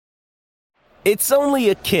It's only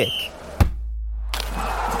a kick,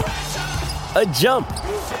 a jump,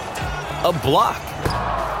 a block.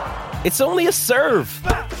 It's only a serve.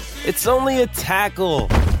 It's only a tackle,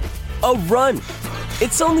 a run.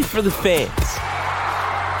 It's only for the fans.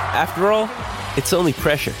 After all, it's only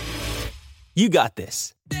pressure. You got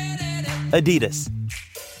this. Adidas.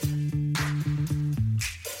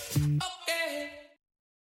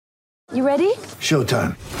 You ready?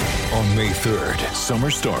 Showtime. On May 3rd, summer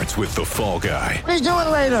starts with The Fall Guy. Let's do it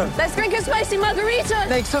later. Let's drink a spicy margarita.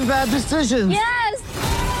 Make some bad decisions. Yes!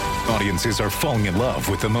 Audiences are falling in love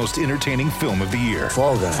with the most entertaining film of the year.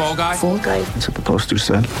 Fall Guy. Fall Guy? Fall Guy. That's what the poster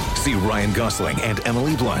said. See Ryan Gosling and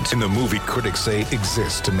Emily Blunt in the movie critics say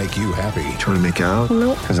exists to make you happy. Trying to make it out?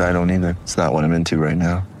 Nope. Because I don't either. It's not what I'm into right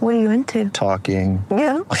now. What are you into? Talking.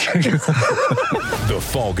 Yeah. The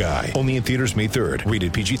Fall Guy. Only in theaters May 3rd.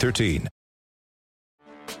 Rated PG-13.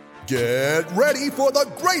 Get ready for the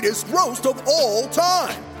greatest roast of all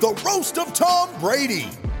time. The Roast of Tom Brady.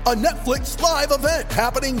 A Netflix live event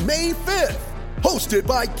happening May 5th. Hosted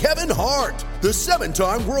by Kevin Hart. The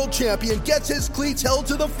 7-time world champion gets his cleats held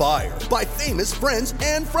to the fire by famous friends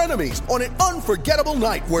and frenemies on an unforgettable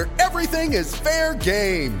night where everything is fair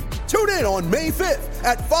game. Tune in on May 5th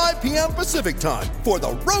at 5 p.m. Pacific time for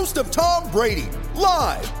the Roast of Tom Brady.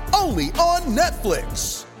 Live only on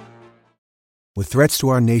Netflix. With threats to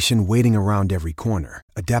our nation waiting around every corner,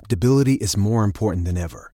 adaptability is more important than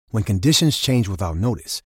ever. When conditions change without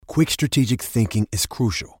notice, quick strategic thinking is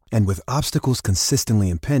crucial. And with obstacles consistently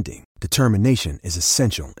impending, determination is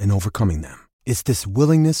essential in overcoming them. It's this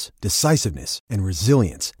willingness, decisiveness, and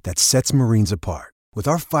resilience that sets Marines apart. With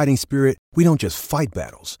our fighting spirit, we don't just fight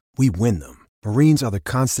battles, we win them. Marines are the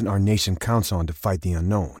constant our nation counts on to fight the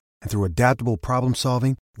unknown. And through adaptable problem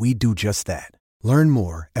solving, we do just that. Learn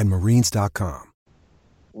more at marines.com.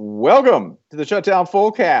 Welcome to the Shutdown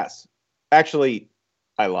Fullcast. Actually,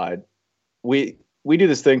 I lied. We do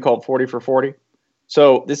this thing called 40 for 40.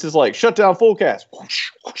 So this is like Shutdown Fullcast. Whoosh,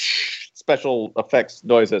 whoosh, special effects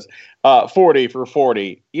noises. 40 for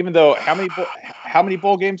 40. Even though how many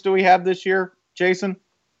bowl games do we have this year, Jason?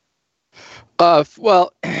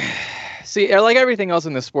 Well, see, like everything else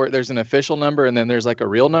in the sport, there's an official number and then there's like a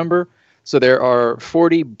real number. So there are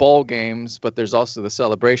 40 bowl games, but there's also the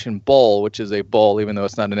Celebration Bowl, which is a bowl, even though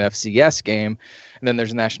it's not an FCS game. And then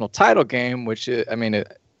there's a national title game, which,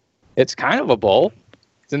 it's kind of a bowl.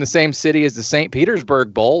 It's in the same city as the St.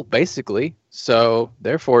 Petersburg Bowl, basically. So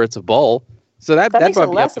therefore, it's a bowl. So that makes it brought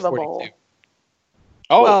me less up of to a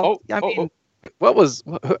bowl. 42. What was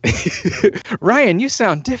Ryan? You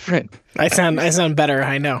sound different. I sound better.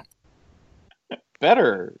 I know.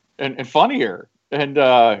 Better and funnier. And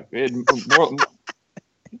more,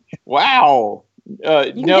 wow.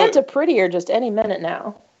 You can get to prettier just any minute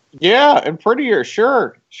now. Yeah, and prettier,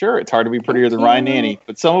 sure. It's hard to be prettier than Ryan Nanny,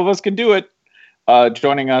 but some of us can do it.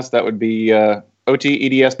 Joining us, that would be OT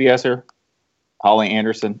EDSBSer, Holly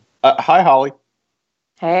Anderson. Hi, Holly.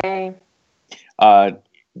 Hey.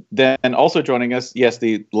 Then also joining us, yes,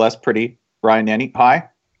 the less pretty Ryan Nanny. Hi.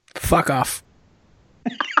 Fuck off.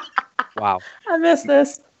 Wow. I missed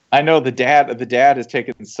this. I know the dad has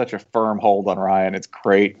taken such a firm hold on Ryan. It's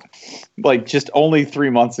great. Like just only 3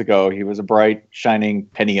 months ago, he was a bright, shining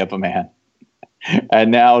penny of a man.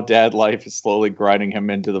 And now dad life is slowly grinding him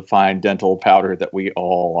into the fine dental powder that we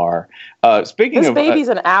all are. Speaking this of... baby's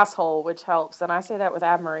an asshole, which helps. And I say that with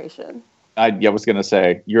admiration. I was going to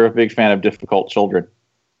say, you're a big fan of difficult children.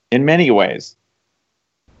 In many ways.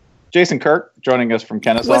 Jason Kirk joining us from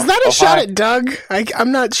Kennesaw. Was that a shot at Doug?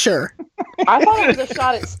 I'm not sure. I thought it was a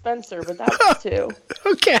shot at Spencer, but that was too.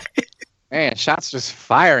 Okay. Man, shots just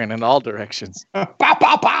firing in all directions. Pow,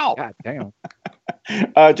 pow, pow. God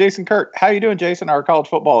damn. Jason Kirk, how you doing, Jason, our college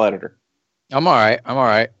football editor? I'm all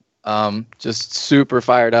right. Just super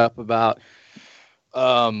fired up about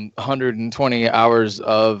 120 hours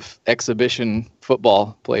of exhibition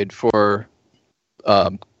football played for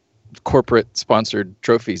corporate sponsored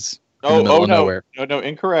trophies in the middle of nowhere. No,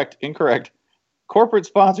 incorrect. Corporate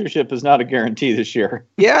sponsorship is not a guarantee this year.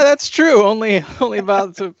 Yeah, that's true. Only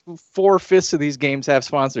about 4/5 of these games have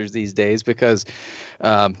sponsors these days because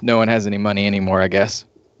no one has any money anymore, I guess.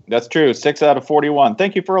 That's true. 6 out of 41.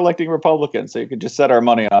 Thank you for electing Republicans, so you could just set our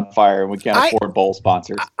money on fire and we can't afford bowl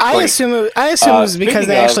sponsors. I assume it was because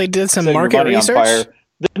they actually did some market research.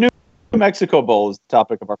 The New Mexico Bowl is the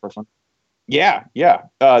topic of our first one. Yeah.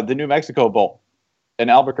 The New Mexico Bowl in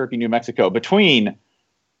Albuquerque, New Mexico.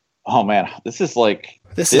 Oh man, this is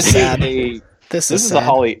sad. This is a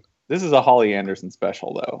Holly Anderson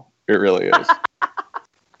special, though. It really is.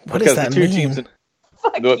 What does that mean?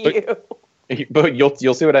 Fuck you. but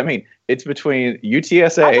you'll see what I mean. It's between I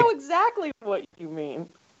UTSA know exactly what you mean.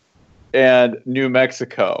 and New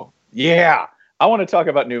Mexico. Yeah. I want to talk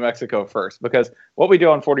about New Mexico first, because what we do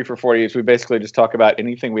on 40 for 40 is we basically just talk about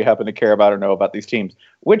anything we happen to care about or know about these teams,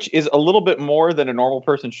 which is a little bit more than a normal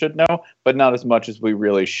person should know, but not as much as we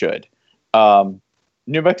really should. New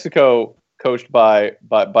Mexico coached by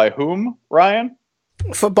whom, Ryan?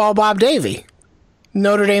 Football Bob Davie,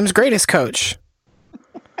 Notre Dame's greatest coach.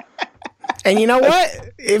 And you know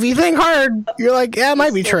what? If you think hard, you're like, yeah, it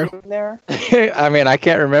might be true. I mean, I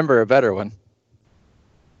can't remember a better one.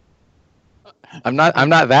 I'm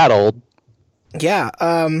not that old. Yeah.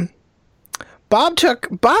 Bob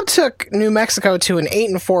took New Mexico to an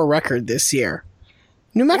 8-4 record this year.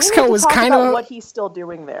 New Mexico was kind of what he's still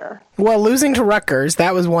doing there. Well, losing to Rutgers,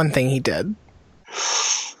 that was one thing he did.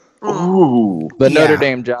 Ooh. The Notre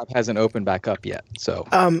Dame job hasn't opened back up yet, so.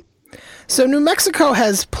 So New Mexico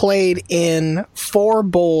has played in 4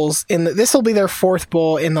 bowls. This will be their 4th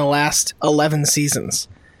bowl in the last 11 seasons.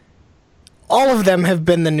 All of them have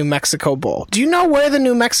been the New Mexico Bowl. Do you know where the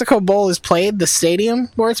New Mexico Bowl is played? The stadium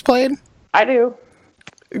where it's played? I do.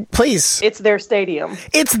 Please. It's their stadium.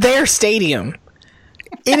 It's their stadium.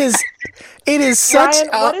 It is such. Ryan,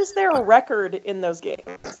 what is their record in those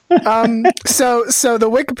games? So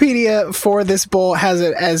the Wikipedia for this bowl has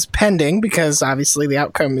it as pending, because obviously the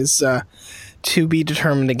outcome is to be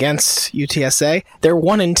determined against UTSA. They're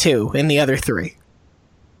 1-2 in the other 3.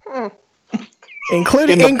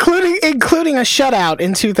 Including a shutout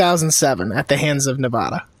in 2007 at the hands of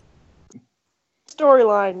Nevada.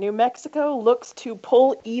 Storyline: New Mexico looks to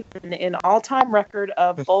pull even in all-time record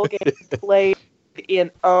of bowl games played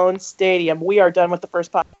in own stadium. We are done with the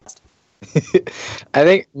first podcast. I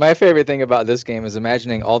think my favorite thing about this game is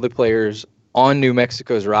imagining all the players on New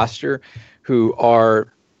Mexico's roster who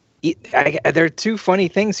are. There are 2 funny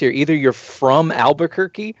things here. Either you're from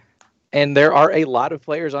Albuquerque. And there are a lot of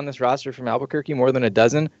players on this roster from Albuquerque, more than a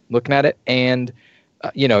dozen, looking at it. And,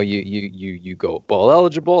 you go bowl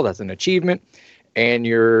eligible. That's an achievement. And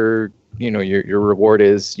your reward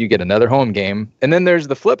is you get another home game. And then there's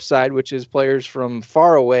the flip side, which is players from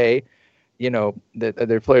far away. There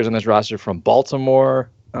are players on this roster from Baltimore,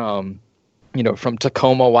 from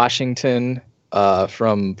Tacoma, Washington,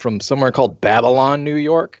 from somewhere called Babylon, New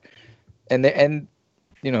York. And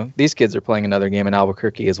these kids are playing another game in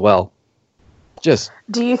Albuquerque as well.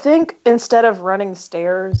 Do you think instead of running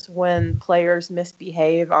stairs when players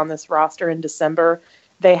misbehave on this roster in December,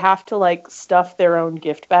 they have to stuff their own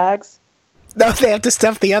gift bags? No, they have to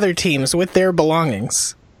stuff the other teams with their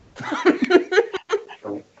belongings.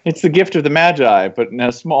 It's the gift of the Magi, but in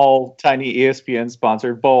a small, tiny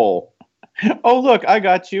ESPN-sponsored bowl. Oh, look, I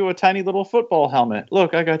got you a tiny little football helmet.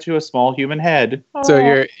 Look, I got you a small human head.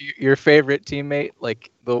 So your favorite teammate,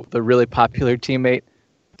 the really popular teammate,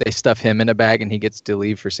 they stuff him in a bag and he gets to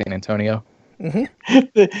leave for San Antonio.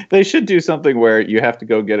 Mm-hmm. They should do something where you have to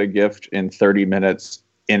go get a gift in 30 minutes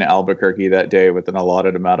in Albuquerque that day with an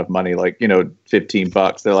allotted amount of money,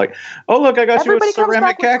 $15. They're like, oh, look, I got Everybody you a ceramic comes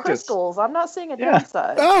back with cactus. Crystals. I'm not seeing a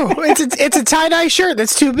downside. Oh, it's a tie-dye shirt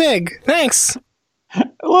that's too big. Thanks.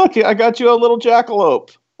 Look, I got you a little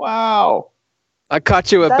jackalope. Wow. I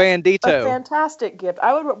caught you a That's bandito. A fantastic gift.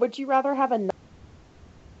 Would you rather have a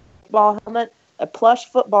ball helmet, a plush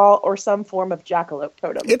football, or some form of jackalope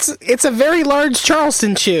totem? It's a very large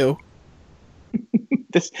Charleston chew.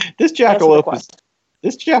 This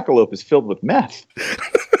jackalope is filled with meth.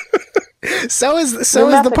 So is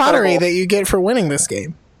the pottery that you get for winning this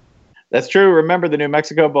game. That's true. Remember, the New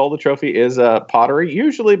Mexico Bowl, the trophy is pottery.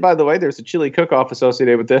 Usually, by the way, there's a chili cook-off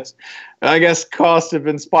associated with this. I guess costs have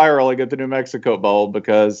been spiraling at the New Mexico Bowl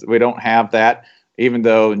because we don't have that, even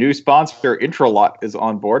though new sponsor Intralot is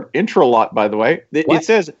on board. Intralot, by the way, it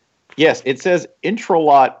says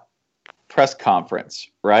Intralot press conference,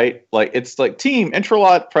 right? It's like Team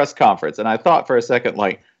Intralot press conference. And I thought for a second,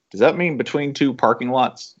 does that mean between 2 parking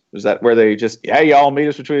lots? Is that where they just, y'all meet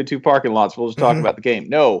us between the 2 parking lots? We'll just talk about the game.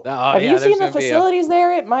 No. Have you seen the facilities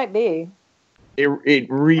there? It might be. It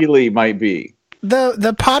really might be.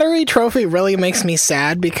 The pottery trophy really makes me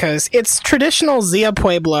sad because it's traditional Zia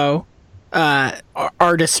Pueblo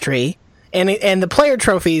artistry, and the player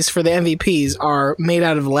trophies for the MVPs are made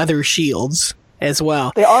out of leather shields as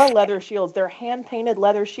well. They are leather shields. They're hand-painted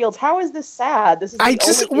leather shields. How is this sad? This is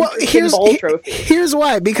the only bowl trophy. Here's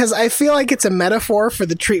why. Because I feel like it's a metaphor for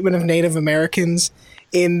the treatment of Native Americans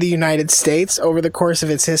in the United States over the course of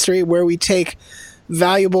its history, where we take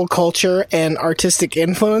valuable culture and artistic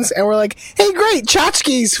influence and we're like, hey, great,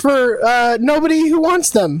 tchotchkes for nobody who wants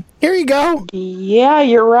them. Here you go. Yeah,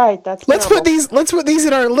 you're right. Let's put these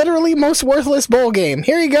in our literally most worthless bowl game.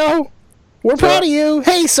 Here you go. We're proud of you.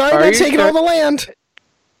 Hey, sorry Are about you taking sure- all the land.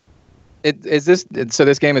 So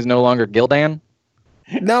this game is no longer Gildan?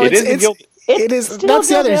 No, It it's is a it is. Still That's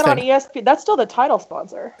the other Gildan on thing. ESPN. That's still the title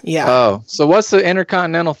sponsor. Yeah. Oh, so what's the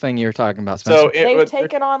Intercontinental thing you were talking about, Spencer? So They've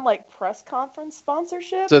taken on like press conference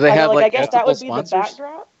sponsorship. So they have, I like, guess that would be multiple the sponsors?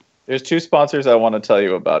 backdrop. there's two sponsors I want to tell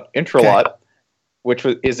you about. Intralot, which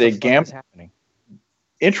is a happening?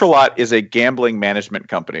 Intralot is a gambling management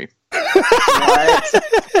company.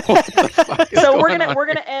 So we're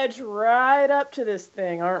gonna edge right up to this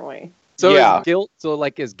thing, aren't we? So Yeah.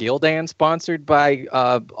 is Gildan sponsored by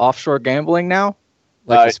offshore gambling now?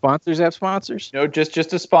 Like the sponsors have sponsors? No,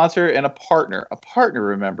 just a sponsor and a partner. A partner,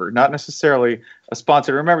 remember, not necessarily a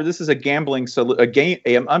sponsor. Remember, this is a gambling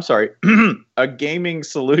a gaming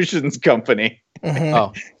solutions company. Mhm.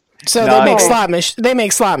 Oh, So No, they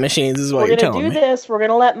make slot machines, is what We're you're gonna telling do me. this. We're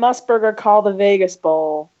gonna let Musburger call the Vegas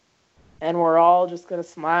Bowl, and we're all just gonna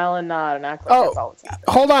smile and nod and act like that's all that's happening.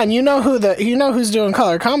 Hold on, you know who's doing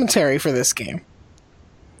color commentary for this game?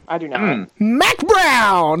 I do not. Mac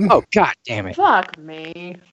Brown. Oh, god damn it! Fuck me.